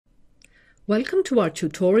Welcome to our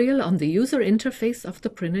tutorial on the user interface of the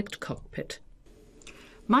Prinect Cockpit.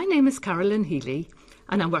 My name is Carolyn Healy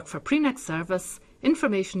and I work for Prinect Service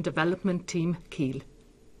Information Development Team Kiel.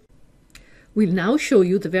 We'll now show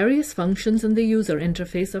you the various functions in the user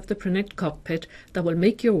interface of the Prinect Cockpit that will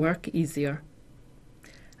make your work easier.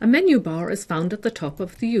 A menu bar is found at the top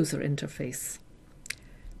of the user interface.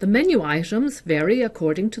 The menu items vary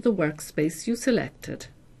according to the workspace you selected.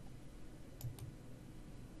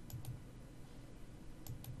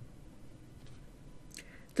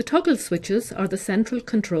 The toggle switches are the central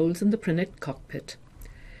controls in the Prinect Cockpit.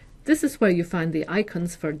 This is where you find the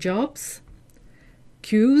icons for Jobs,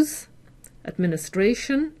 Queues,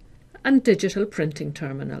 Administration and Digital Printing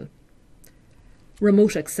Terminal.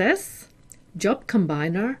 Remote Access, Job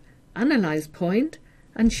Combiner, Analyze Point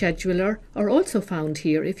and Scheduler are also found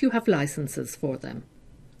here if you have licenses for them.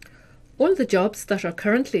 All the jobs that are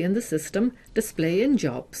currently in the system display in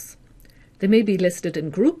Jobs. They may be listed in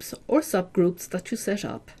groups or subgroups that you set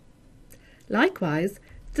up. Likewise,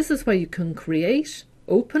 this is where you can create,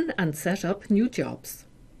 open and set up new jobs.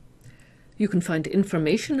 You can find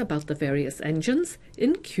information about the various engines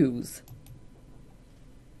in Queues.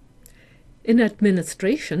 In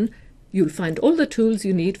Administration, you'll find all the tools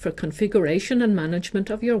you need for configuration and management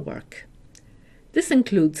of your work. This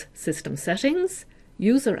includes system settings,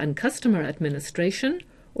 user and customer administration,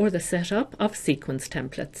 or the setup of sequence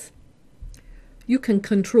templates. You can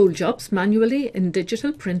control jobs manually in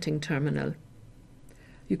Digital Printing Terminal.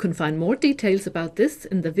 You can find more details about this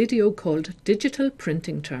in the video called Digital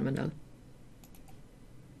Printing Terminal.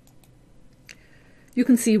 You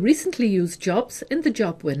can see recently used jobs in the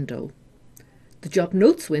Job window. The Job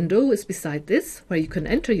Notes window is beside this, where you can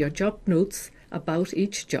enter your job notes about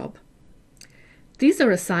each job. These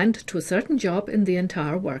are assigned to a certain job in the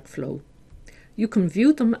entire workflow. You can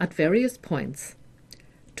view them at various points.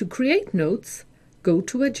 To create notes, go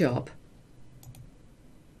to a job.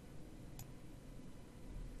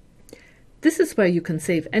 This is where you can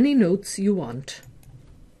save any notes you want.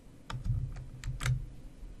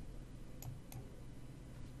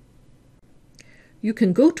 You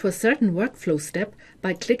can go to a certain workflow step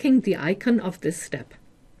by clicking the icon of this step.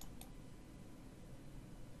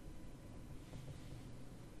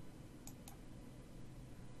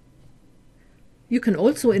 You can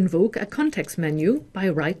also invoke a context menu by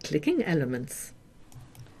right-clicking elements.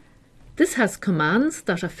 This has commands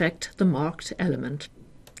that affect the marked element.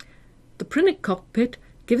 The Prinect Cockpit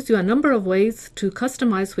gives you a number of ways to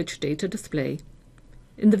customize which data display.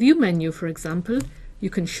 In the View menu, for example,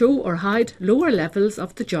 you can show or hide lower levels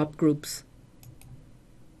of the job groups.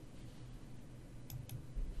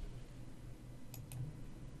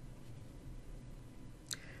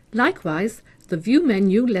 Likewise, the View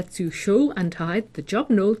menu lets you show and hide the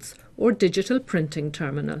job notes or Digital Printing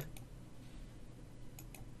Terminal.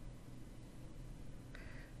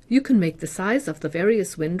 You can make the size of the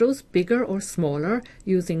various windows bigger or smaller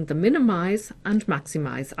using the Minimize and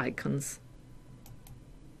Maximize icons.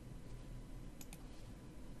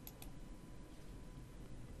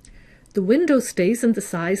 The window stays in the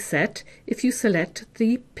size set if you select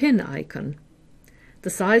the pin icon. The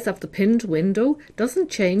size of the pinned window doesn't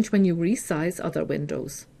change when you resize other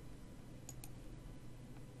windows.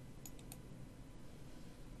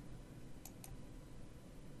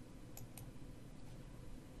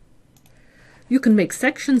 You can make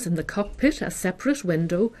sections in the cockpit a separate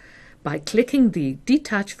window by clicking the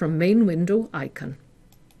Detach from Main Window icon.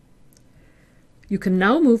 You can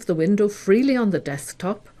now move the window freely on the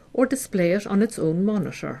desktop or display it on its own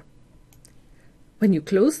monitor. When you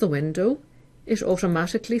close the window, it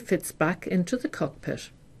automatically fits back into the cockpit.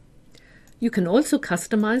 You can also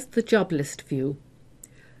customize the job list view.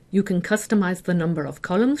 You can customize the number of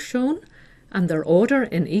columns shown and their order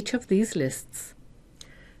in each of these lists.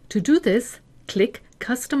 To do this, click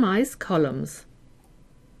Customize Columns.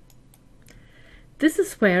 This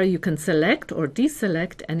is where you can select or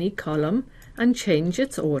deselect any column and change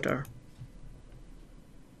its order.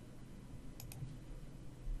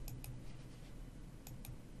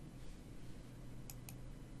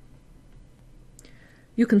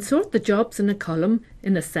 You can sort the jobs in a column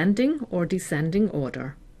in ascending or descending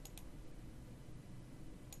order.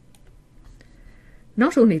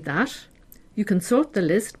 Not only that, you can sort the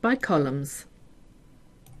list by columns.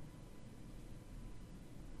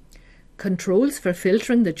 Controls for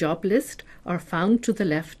filtering the job list are found to the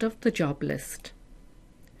left of the job list.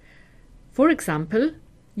 For example,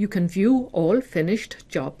 you can view all finished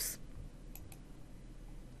jobs.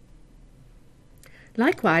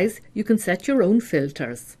 Likewise, you can set your own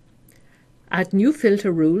filters. Add new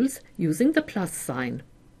filter rules using the plus sign.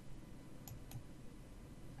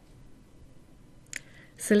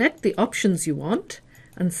 Select the options you want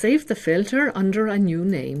and save the filter under a new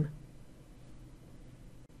name.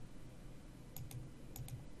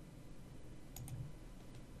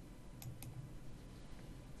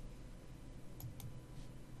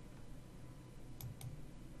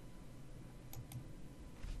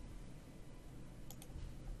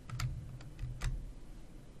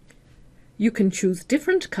 You can choose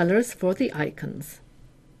different colors for the icons.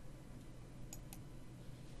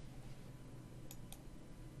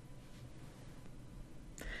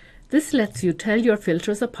 This lets you tell your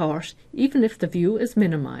filters apart even if the view is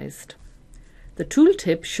minimized. The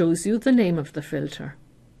tooltip shows you the name of the filter.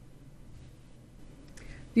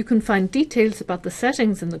 You can find details about the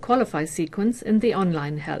settings in the Qualify sequence in the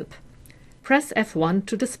online help. Press F1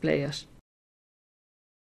 to display it.